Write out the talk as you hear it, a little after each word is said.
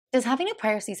Does having a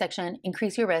prior C-section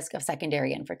increase your risk of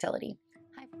secondary infertility?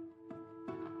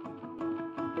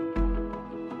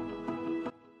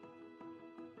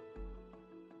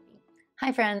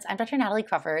 Hi friends, I'm Dr. Natalie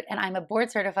Crawford and I'm a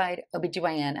board-certified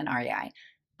OBGYN and REI.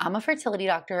 I'm a fertility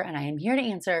doctor and I am here to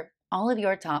answer all of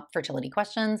your top fertility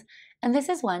questions, and this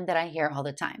is one that I hear all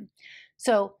the time.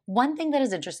 So one thing that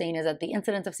is interesting is that the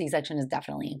incidence of C-section is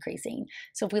definitely increasing.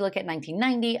 So if we look at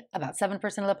 1990, about 7%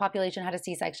 of the population had a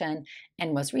C-section,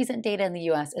 and most recent data in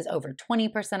the US is over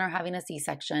 20% are having a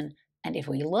C-section. And if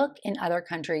we look in other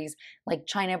countries like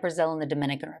China, Brazil, and the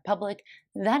Dominican Republic,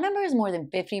 that number is more than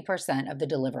 50% of the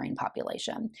delivering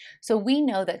population. So we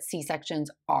know that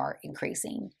C-sections are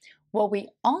increasing. What we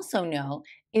also know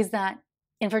is that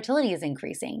infertility is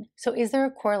increasing. So is there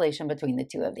a correlation between the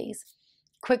two of these?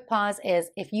 Quick pause is,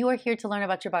 if you are here to learn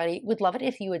about your body, we'd love it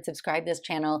if you would subscribe this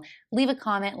channel, leave a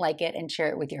comment, like it, and share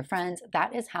it with your friends.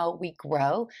 That is how we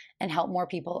grow and help more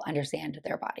people understand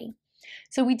their body.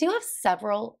 So we do have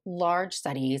several large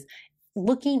studies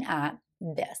looking at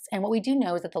this. And what we do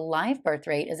know is that the live birth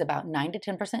rate is about 9 to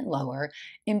 10% lower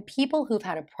in people who've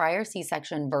had a prior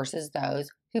C-section versus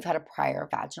those who've had a prior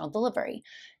vaginal delivery.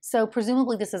 So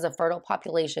presumably this is a fertile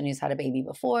population who's had a baby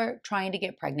before, trying to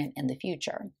get pregnant in the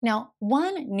future. Now,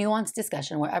 one nuanced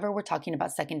discussion wherever we're talking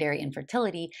about secondary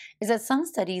infertility is that some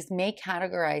studies may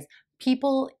categorize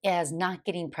people as not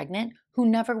getting pregnant who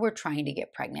never were trying to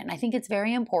get pregnant. And I think it's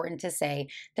very important to say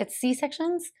that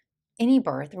C-sections, any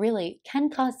birth really,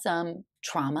 can cause some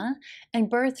trauma,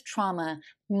 and birth trauma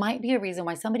might be a reason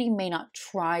why somebody may not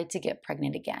try to get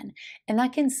pregnant again. And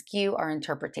that can skew our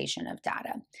interpretation of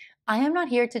data. I am not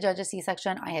here to judge a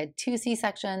C-section. I had 2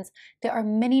 C-sections. There are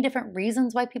many different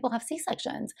reasons why people have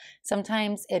C-sections.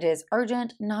 Sometimes it is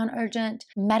urgent, non-urgent,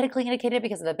 medically indicated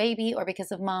because of the baby or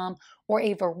because of mom, or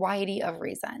a variety of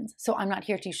reasons. So I'm not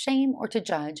here to shame or to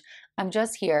judge. I'm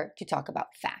just here to talk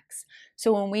about facts.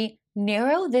 So when we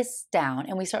narrow this down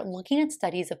and we start looking at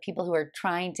studies of people who are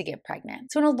trying to get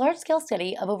pregnant. So in a large-scale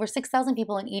study of over 6,000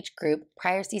 people in each group,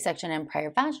 prior C-section and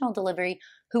prior vaginal delivery,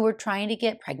 who were trying to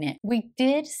get pregnant, we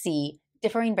did see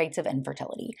differing rates of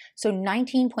infertility. So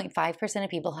 19.5% of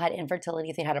people had infertility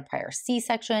if they had a prior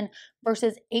C-section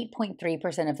versus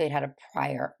 8.3% if they'd had a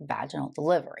prior vaginal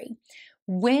delivery.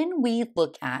 When we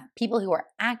look at people who are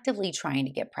actively trying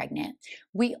to get pregnant,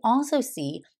 we also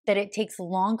see that it takes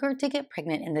longer to get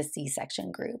pregnant in the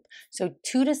C-section group. So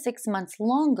 2 to 6 months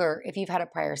longer if you've had a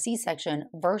prior C-section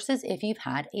versus if you've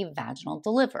had a vaginal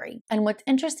delivery. And what's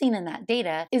interesting in that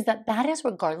data is that that is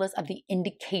regardless of the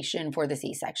indication for the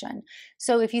C-section.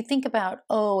 So if you think about,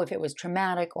 oh, if it was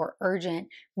traumatic or urgent,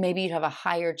 maybe you'd have a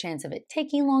higher chance of it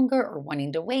taking longer or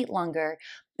wanting to wait longer.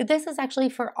 But this is actually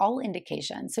for all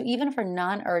indications. So even for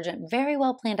non-urgent, very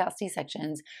well planned out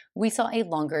C-sections, we saw a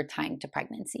longer time to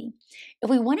pregnancy. If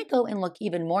we want to go and look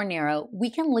even more narrow, we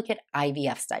can look at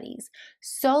IVF studies.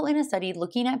 So in a study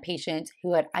looking at patients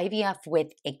who had IVF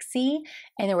with ICSI,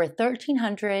 and there were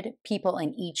 1,300 people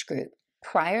in each group,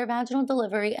 prior vaginal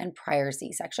delivery and prior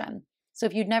C-section. So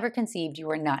if you'd never conceived, you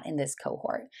were not in this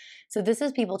cohort. So this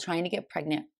is people trying to get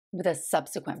pregnant with a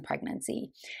subsequent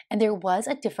pregnancy. And there was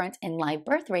a difference in live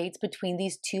birth rates between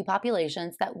these two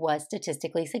populations that was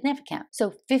statistically significant.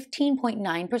 So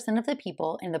 15.9% of the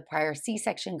people in the prior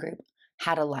C-section group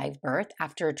had a live birth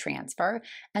after a transfer,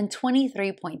 and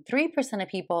 23.3% of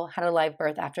people had a live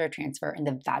birth after a transfer in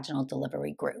the vaginal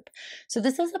delivery group. So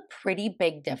this is a pretty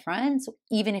big difference,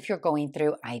 even if you're going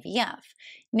through IVF.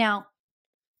 Now,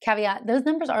 caveat, those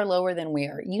numbers are lower than we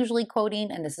are usually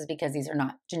quoting, and this is because these are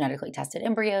not genetically tested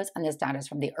embryos, and this data is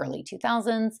from the early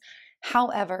 2000s.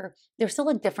 However, there's still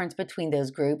a difference between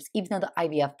those groups, even though the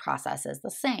IVF process is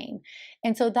the same.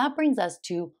 And so that brings us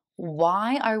to,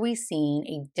 why are we seeing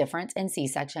a difference in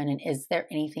C-section, and is there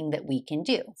anything that we can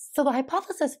do? So the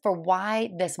hypothesis for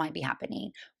why this might be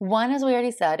happening, one, as we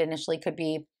already said, initially could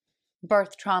be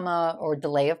birth trauma or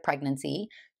delay of pregnancy.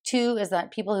 2 is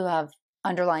that people who have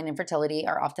underlying infertility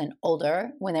are often older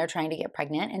when they're trying to get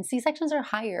pregnant, and C-sections are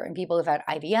higher in people who've had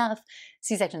IVF.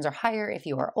 C-sections are higher if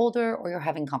you are older or you're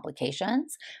having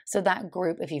complications. So that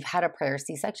group, if you've had a prior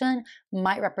C-section,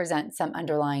 might represent some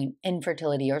underlying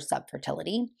infertility or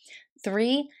subfertility.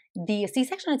 3, the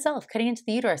C-section itself, cutting into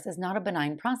the uterus, is not a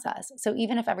benign process. So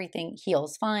even if everything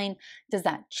heals fine, does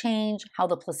that change how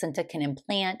the placenta can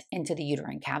implant into the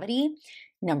uterine cavity?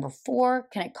 Number 4,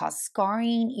 can it cause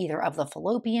scarring either of the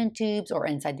fallopian tubes or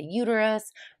inside the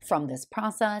uterus from this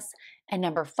process? And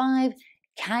number 5,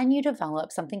 can you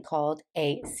develop something called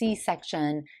a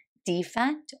C-section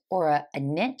defect or a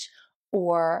niche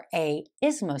or a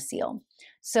isthmocele?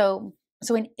 So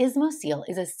So an Isthmocele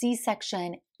is a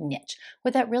C-section niche.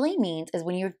 What that really means is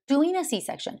when you're doing a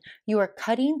C-section, you are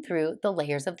cutting through the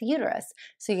layers of the uterus.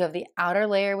 So you have the outer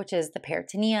layer, which is the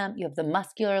peritoneum, you have the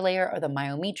muscular layer or the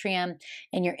myometrium,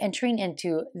 and you're entering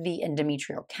into the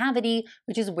endometrial cavity,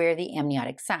 which is where the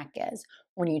amniotic sac is.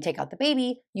 When you take out the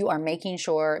baby, you are making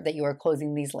sure that you are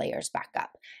closing these layers back up.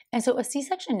 And so a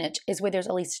C-section niche is where there's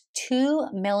at least 2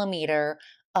 millimeter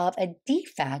of a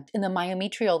defect in the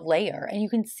myometrial layer, and you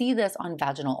can see this on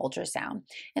vaginal ultrasound.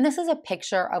 And this is a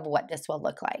picture of what this will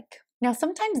look like. Now,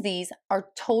 sometimes these are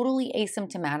totally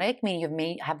asymptomatic, meaning you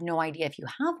may have no idea if you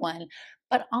have one,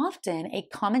 but often a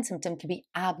common symptom can be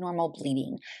abnormal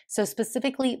bleeding. So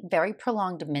specifically very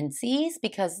prolonged menses,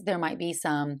 because there might be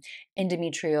some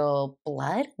endometrial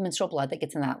blood, menstrual blood that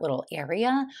gets in that little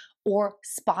area, or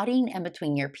spotting in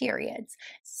between your periods.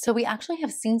 So we actually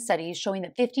have seen studies showing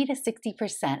that 50 to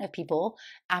 60% of people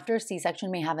after a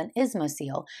C-section may have an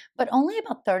Isthmocele, but only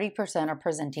about 30% are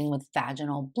presenting with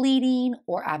vaginal bleeding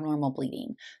or abnormal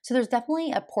bleeding. So there's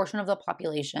definitely a portion of the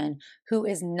population who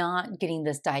is not getting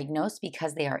this diagnosed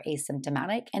because they are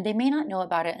asymptomatic, and they may not know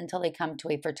about it until they come to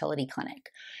a fertility clinic.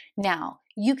 Now,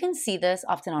 you can see this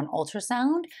often on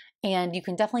ultrasound, and you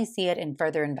can definitely see it in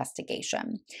further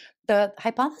investigation. The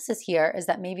hypothesis here is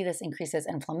that maybe this increases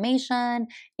inflammation,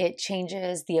 it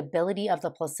changes the ability of the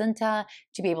placenta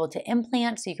to be able to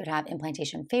implant, so you could have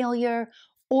implantation failure,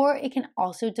 or it can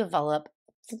also develop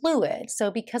fluid.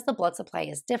 So because the blood supply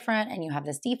is different and you have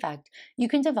this defect, you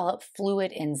can develop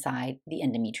fluid inside the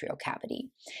endometrial cavity.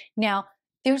 Now,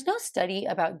 there's no study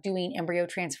about doing embryo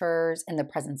transfers in the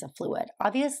presence of fluid.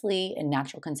 Obviously, in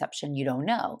natural conception, you don't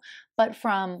know. But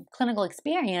from clinical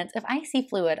experience, if I see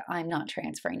fluid, I'm not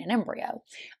transferring an embryo.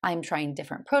 I'm trying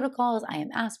different protocols, I am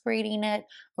aspirating it,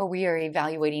 or we are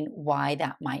evaluating why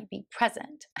that might be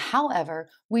present. However,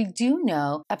 we do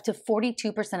know up to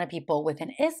 42% of people with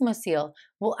an Isthmocele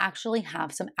will actually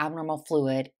have some abnormal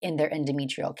fluid in their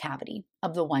endometrial cavity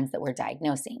of the ones that we're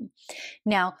diagnosing.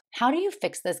 Now, how do you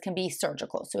fix this can be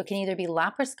surgical. So it can either be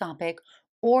laparoscopic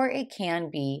or it can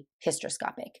be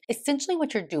hysteroscopic. Essentially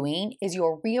what you're doing is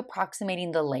you're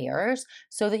reapproximating the layers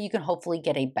so that you can hopefully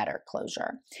get a better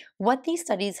closure. What these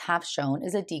studies have shown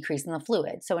is a decrease in the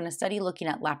fluid. So in a study looking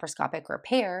at laparoscopic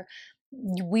repair,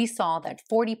 we saw that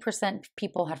 40%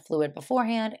 people had fluid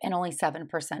beforehand and only 7%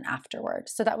 afterward.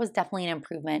 So that was definitely an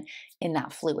improvement in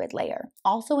that fluid layer.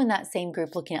 Also in that same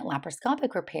group looking at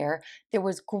laparoscopic repair, there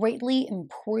was greatly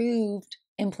improved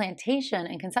implantation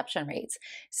and conception rates.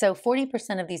 So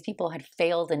 40% of these people had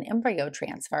failed an embryo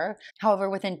transfer.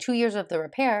 However, within 2 years of the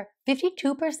repair,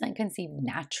 52% conceived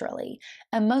naturally.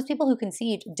 And most people who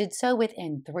conceived did so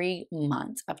within 3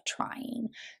 months of trying.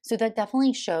 So that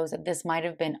definitely shows that this might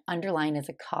have been underlying as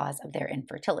a cause of their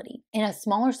infertility. In a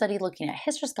smaller study looking at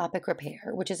hysteroscopic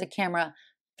repair, which is a camera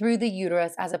through the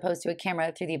uterus as opposed to a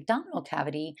camera through the abdominal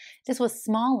cavity, this was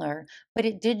smaller, but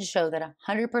it did show that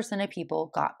 100% of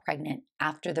people got pregnant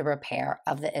after the repair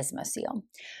of the Isthmocele.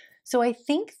 So I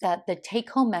think that the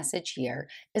take-home message here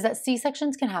is that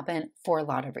C-sections can happen for a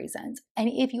lot of reasons. And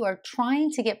if you are trying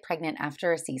to get pregnant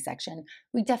after a C-section,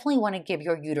 we definitely want to give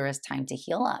your uterus time to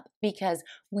heal up, because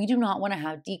we do not want to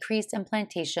have decreased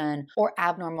implantation or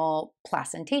abnormal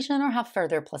placentation or have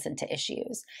further placenta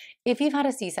issues. If you've had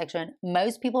a C-section,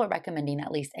 most people are recommending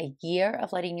at least a year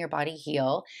of letting your body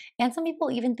heal, and some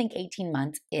people even think 18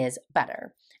 months is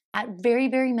better. At very,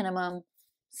 very minimum,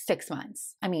 6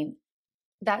 months. I mean,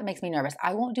 that makes me nervous.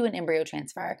 I won't do an embryo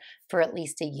transfer for at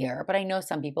least a year, but I know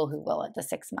some people who will at the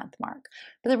 6-month mark.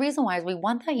 But the reason why is we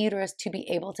want that uterus to be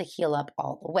able to heal up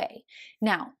all the way.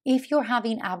 Now, if you're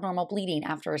having abnormal bleeding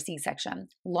after a C-section,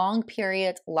 long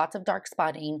periods, lots of dark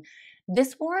spotting,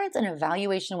 this warrants an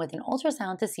evaluation with an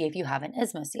ultrasound to see if you have an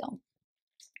Isthmocele.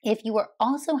 If you are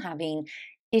also having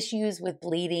issues with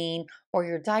bleeding, or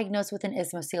you're diagnosed with an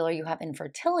Isthmocele, or you have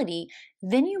infertility,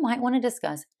 then you might want to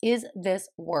discuss, is this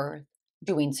worth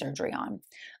doing surgery on?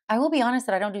 I will be honest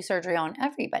that I don't do surgery on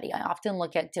everybody. I often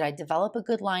look at, did I develop a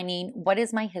good lining? What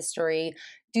is my history?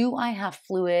 Do I have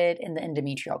fluid in the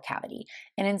endometrial cavity?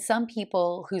 And in some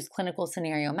people whose clinical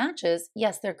scenario matches,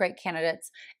 yes, they're great candidates,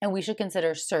 and we should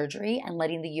consider surgery and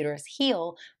letting the uterus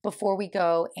heal before we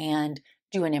go and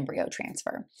do an embryo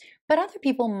transfer. But other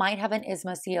people might have an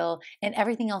Isthmocele and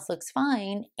everything else looks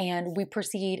fine, and we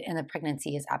proceed and the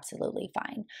pregnancy is absolutely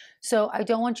fine. So I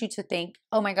don't want you to think,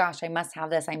 oh my gosh, I must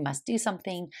have this, I must do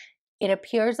something. It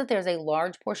appears that there's a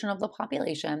large portion of the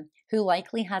population who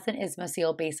likely has an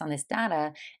Isthmocele based on this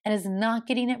data and is not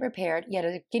getting it repaired, yet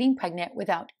is getting pregnant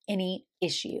without any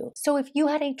issue. So if you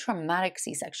had a traumatic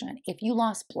C-section, if you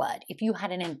lost blood, if you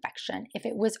had an infection, if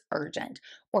it was urgent,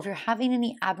 or if you're having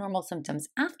any abnormal symptoms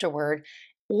afterward,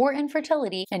 or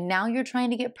infertility, and now you're trying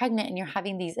to get pregnant and you're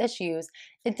having these issues,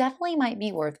 it definitely might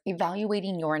be worth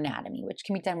evaluating your anatomy, which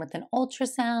can be done with an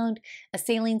ultrasound, a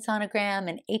saline sonogram,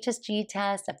 an HSG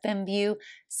test, a FemView,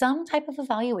 some type of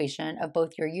evaluation of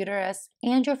both your uterus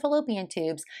and your fallopian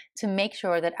tubes to make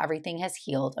sure that everything has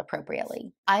healed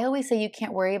appropriately. I always say you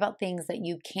can't worry about things that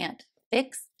you can't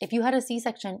fix. If you had a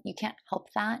C-section, you can't help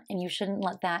that, and you shouldn't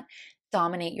let that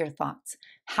dominate your thoughts.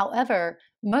 However,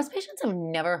 most patients have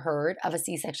never heard of a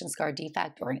C-section scar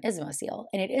defect or an Isthmocele,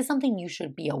 and it is something you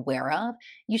should be aware of.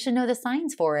 You should know the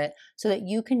signs for it so that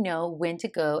you can know when to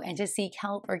go and to seek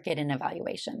help or get an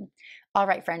evaluation. All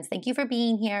right, friends, thank you for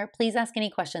being here. Please ask any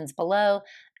questions below.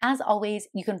 As always,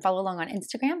 you can follow along on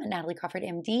Instagram at Natalie Crawford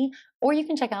MD, or you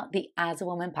can check out the As a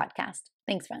Woman podcast.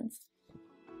 Thanks, friends.